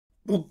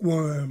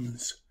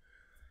Bookworms.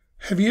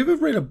 Have you ever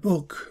read a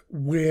book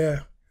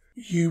where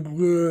you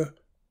were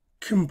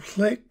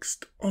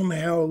complexed on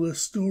how the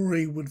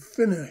story would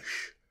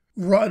finish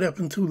right up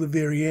until the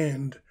very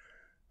end?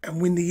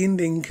 And when the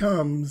ending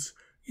comes,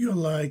 you're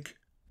like,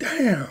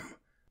 damn,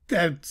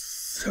 that's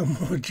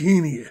somewhat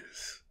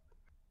genius.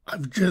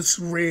 I've just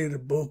read a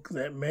book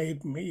that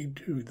made me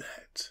do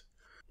that.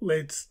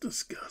 Let's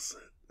discuss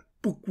it.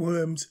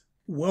 Bookworms,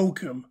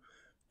 welcome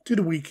to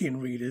the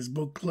Weekend Readers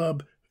Book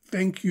Club.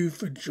 Thank you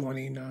for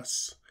joining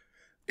us.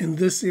 In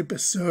this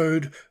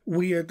episode,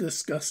 we are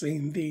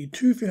discussing the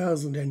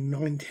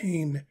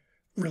 2019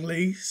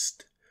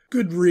 released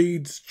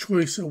Goodreads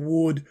Choice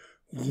Award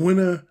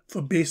winner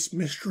for Best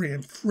Mystery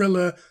and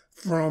Thriller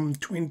from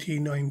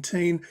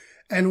 2019,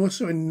 and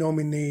also a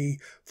nominee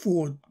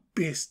for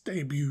Best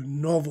Debut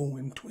Novel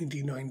in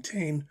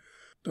 2019.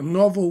 The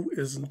novel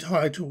is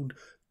entitled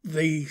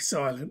The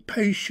Silent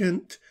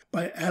Patient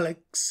by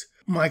Alex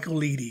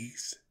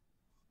Michaelides.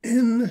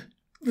 In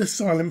The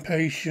Silent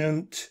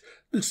Patient,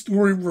 the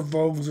story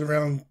revolves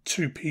around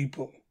two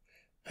people,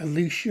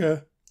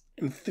 Alicia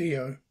and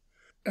Theo.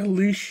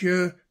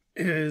 Alicia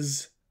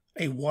is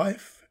a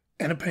wife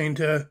and a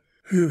painter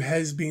who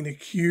has been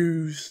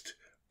accused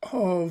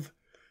of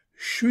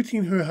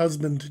shooting her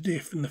husband to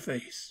death in the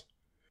face.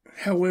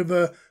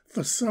 However,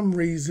 for some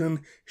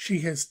reason, she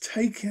has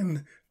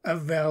taken a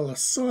vow of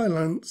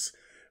silence,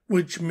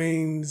 which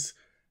means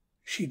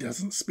she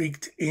doesn't speak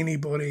to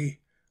anybody,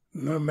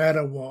 no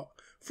matter what,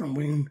 from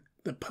when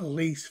the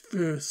police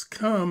first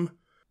come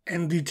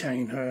and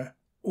detain her,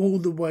 all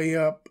the way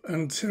up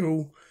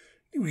until,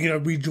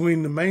 we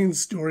join the main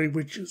story,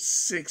 which is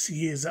 6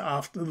 years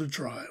after the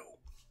trial.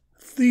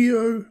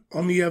 Theo,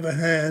 on the other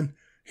hand,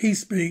 he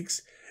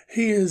speaks.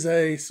 He is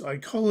a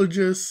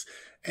psychologist,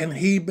 and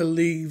he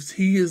believes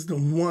he is the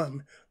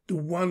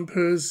one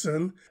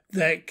person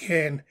that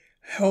can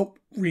help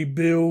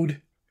rebuild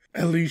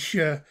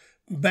Alicia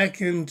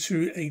back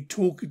into a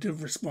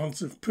talkative,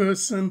 responsive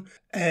person.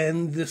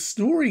 And the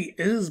story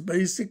is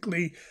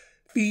basically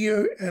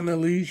Theo and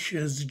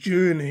Alicia's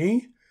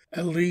journey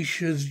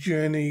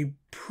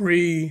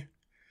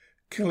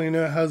pre-killing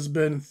her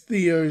husband,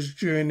 Theo's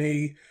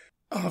journey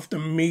after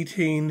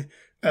meeting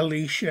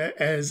Alicia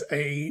as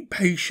a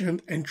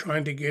patient and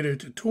trying to get her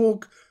to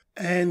talk.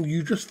 And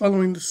you're just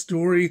following the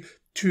story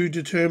to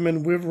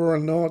determine whether or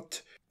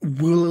not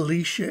will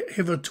Alicia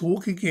ever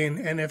talk again,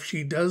 and if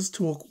she does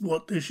talk,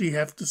 what does she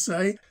have to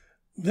say?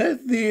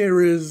 That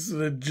there is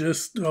the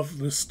gist of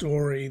the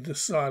story, The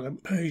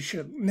Silent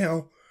Patient.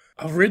 Now,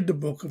 I've read the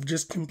book, I've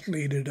just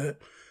completed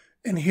it,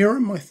 and here are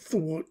my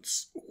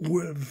thoughts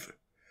with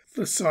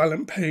The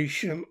Silent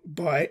Patient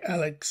by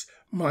Alex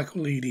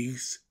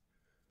Michaelides.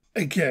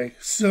 Okay,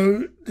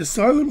 so The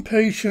Silent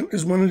Patient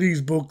is one of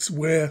these books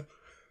where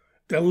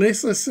the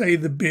less I say,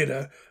 the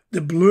better.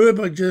 The blurb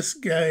I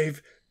just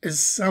gave is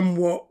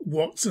somewhat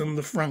what's in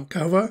the front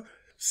cover,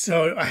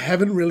 so I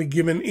haven't really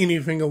given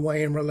anything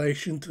away in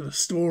relation to the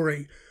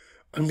story.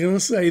 I'm going to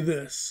say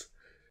this.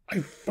 I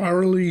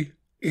thoroughly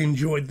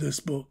enjoyed this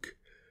book.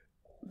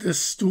 The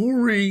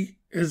story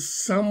is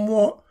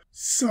somewhat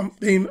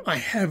something I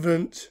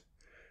haven't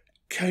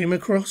came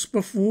across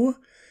before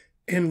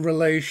in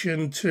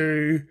relation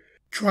to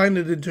trying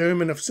to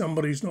determine if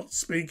somebody's not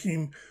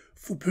speaking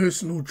for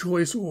personal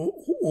choice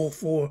or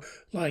for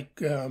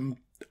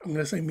I'm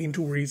going to say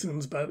mental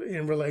reasons, but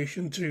in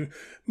relation to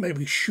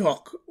maybe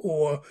shock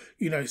or,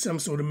 some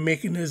sort of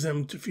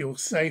mechanism to feel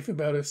safe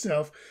about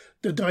herself.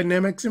 The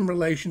dynamics in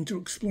relation to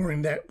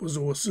exploring that was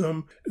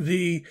awesome.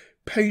 The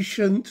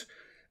patient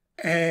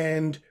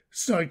and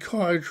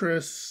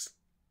psychiatrist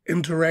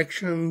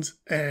interactions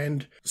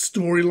and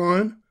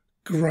storyline,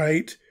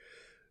 great.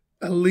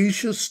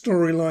 Alicia's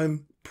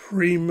storyline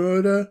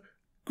pre-murder,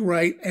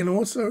 great, and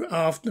also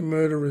after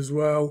murder as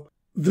well.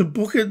 The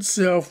book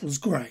itself was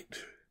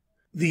great.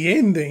 The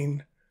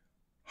ending,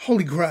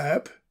 holy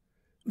crap,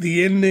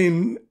 the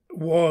ending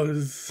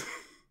was,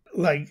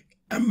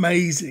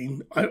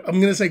 amazing. I'm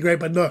going to say great,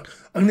 but no,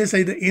 I'm going to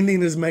say the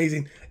ending is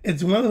amazing.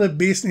 It's one of the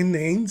best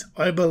endings,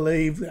 I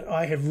believe, that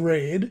I have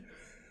read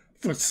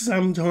for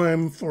some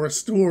time for a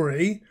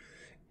story,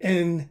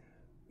 and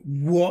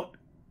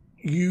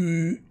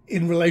in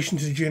relation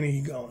to the journey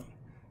you go on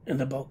in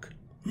the book.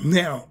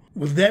 Now,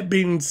 with that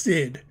being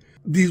said,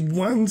 there's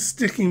one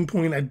sticking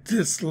point I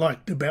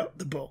disliked about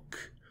the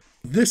book.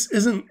 This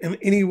isn't in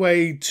any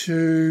way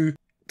to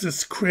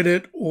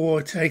discredit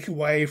or take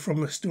away from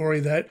the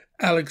story that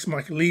Alex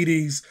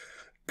Michaelides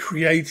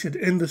created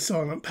in The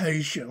Silent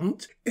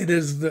Patient. It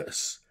is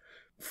this.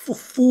 For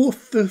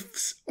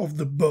 4/5 of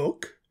the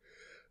book,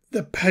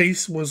 the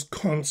pace was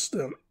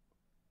constant.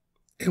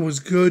 It was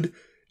good.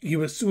 You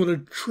were sort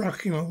of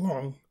trucking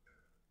along.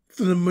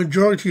 For the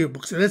majority of the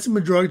book, so that's the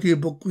majority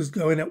of the book was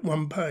going at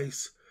one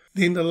pace.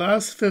 Then the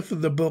last fifth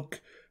of the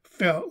book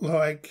felt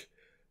like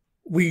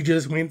we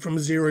just went from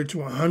 0 to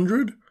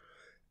 100,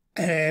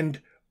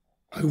 and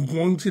I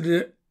wanted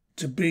it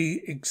to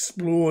be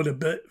explored a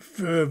bit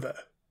further.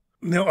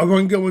 Now, I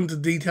won't go into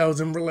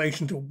details in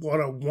relation to what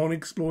I want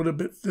explored a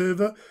bit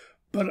further,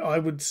 But I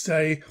would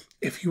say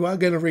if you are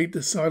going to read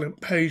The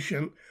Silent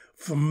Patient,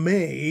 for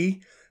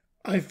me,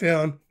 I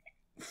found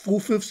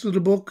 4/5 of the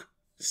book,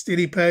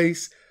 steady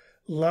pace,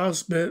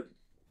 last bit,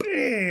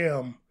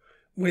 bam,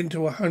 went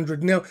to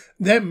 100. Now,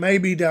 that may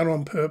be done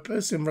on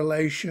purpose in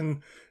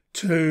relation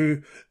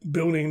to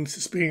building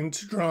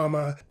suspense,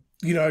 drama,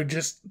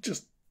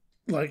 just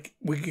like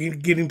we're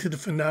getting to the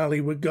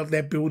finale, we've got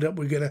that build up,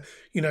 we're going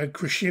to,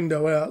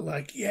 crescendo out,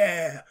 like,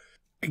 yeah,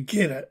 I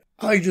get it.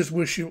 I just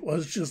wish it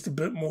was just a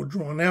bit more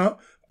drawn out,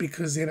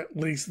 because then at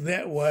least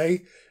that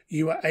way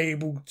you are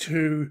able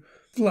to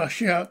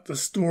flush out the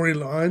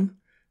storyline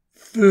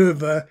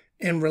further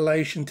in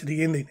relation to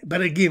the ending.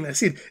 But again, I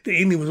said the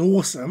ending was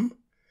awesome.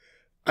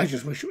 I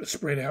just wish it was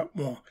spread out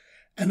more.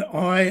 And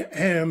I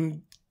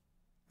am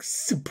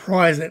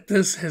surprised that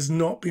this has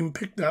not been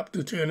picked up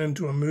to turn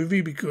into a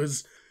movie,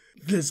 because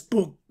this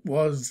book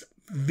was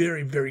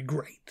very, very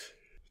great.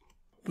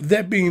 With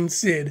that being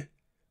said,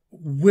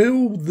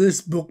 will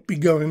this book be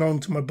going on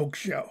to my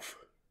bookshelf?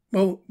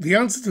 Well, the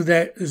answer to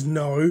that is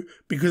no,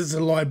 because it's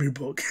a library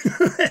book.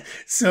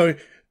 So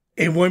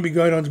it won't be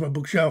going onto my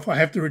bookshelf. I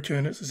have to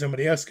return it so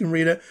somebody else can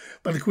read it.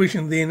 But the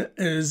question then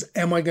is,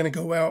 am I going to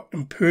go out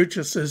and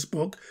purchase this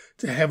book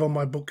to have on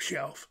my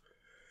bookshelf?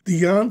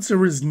 The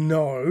answer is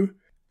no,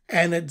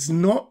 and it's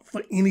not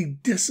for any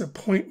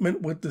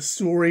disappointment with the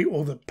story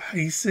or the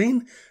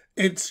pacing.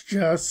 It's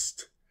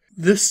just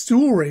the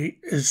story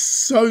is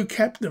so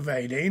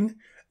captivating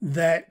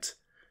that,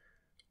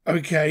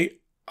 okay,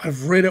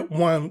 I've read it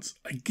once,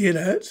 I get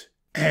it,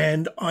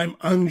 and I'm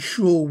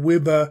unsure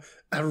whether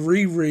a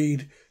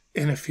reread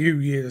in a few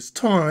years'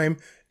 time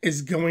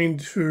is going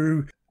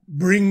to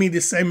bring me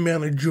the same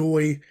amount of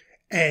joy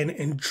and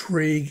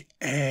intrigue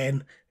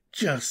and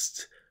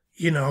just,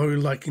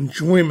 like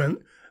enjoyment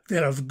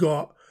that I've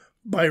got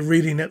by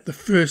reading it the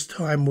first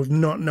time with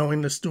not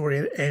knowing the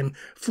story and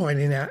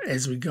finding out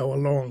as we go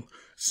along.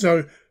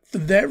 So for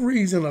that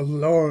reason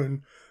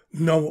alone,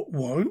 no, it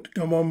won't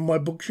go on my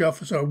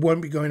bookshelf, so I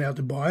won't be going out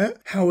to buy it.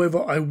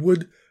 However, I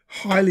would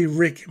highly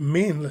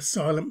recommend The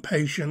Silent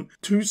Patient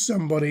to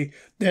somebody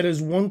that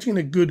is wanting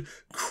a good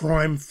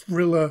crime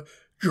thriller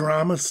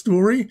drama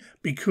story,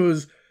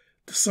 because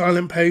The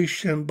Silent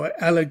Patient by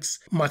Alex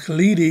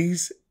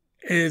Michaelides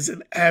is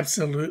an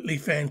absolutely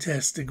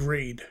fantastic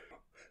read.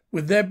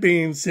 With that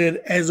being said,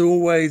 as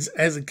always,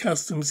 as it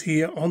customs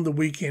here on the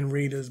Weekend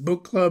Readers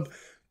Book Club,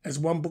 as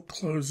one book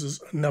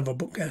closes, another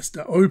book has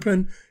to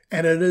open,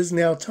 and it is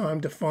now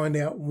time to find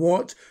out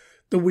what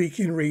the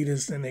Weekend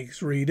Readers the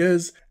next read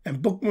is.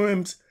 And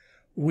Bookworms,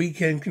 we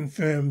can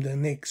confirm the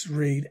next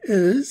read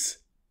is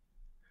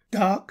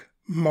Dark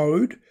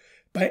Mode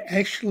by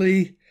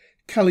Ashley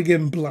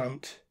Culligan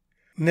Blunt.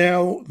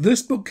 Now,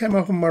 this book came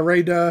up on my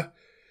radar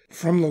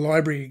from the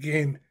library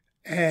again,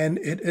 and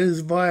it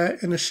is via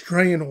an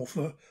Australian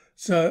author.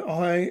 So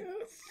I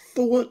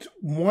thought,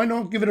 why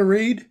not give it a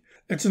read?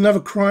 It's another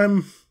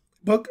crime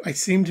book. I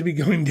seem to be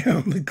going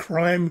down the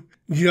crime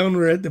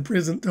genre at the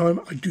present time.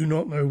 I do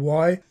not know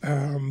why.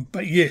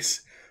 But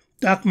yes,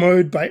 Dark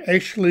Mode by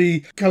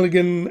Ashley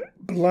Culligan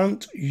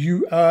Blunt.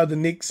 You are the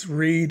next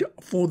read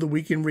for the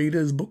Weekend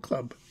Readers Book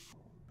Club.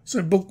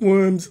 So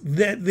Bookworms,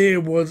 that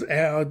there was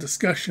our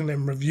discussion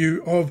and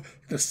review of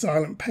The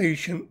Silent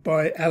Patient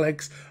by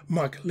Alex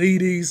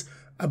Michaelides,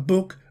 a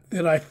book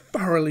that I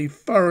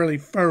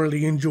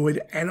thoroughly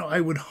enjoyed, and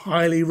I would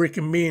highly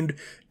recommend,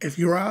 if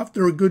you're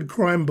after a good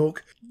crime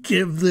book,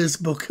 give this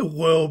book a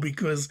whirl,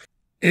 because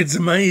it's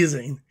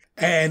amazing.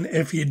 And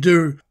if you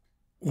do,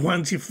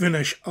 once you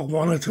finish, I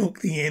want to talk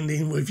the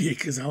ending with you,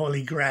 because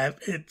holy crap,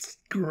 it's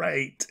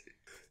great.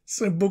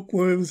 So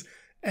Bookworms,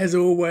 as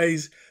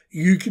always,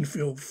 you can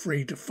feel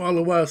free to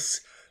follow us.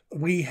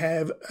 We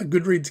have a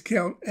Goodreads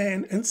account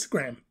and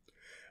Instagram.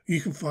 You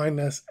can find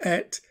us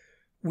at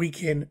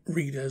Weekend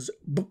Readers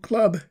Book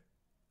Club.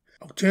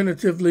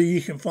 Alternatively,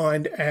 you can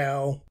find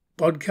our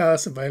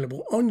podcasts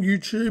available on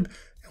YouTube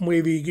and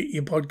wherever you get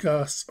your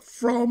podcasts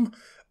from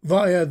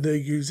via the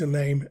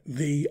username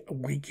The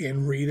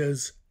Weekend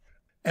Readers.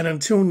 And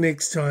until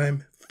next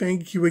time,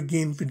 thank you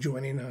again for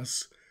joining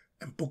us.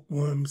 And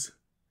Bookworms,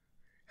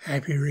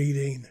 happy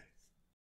reading.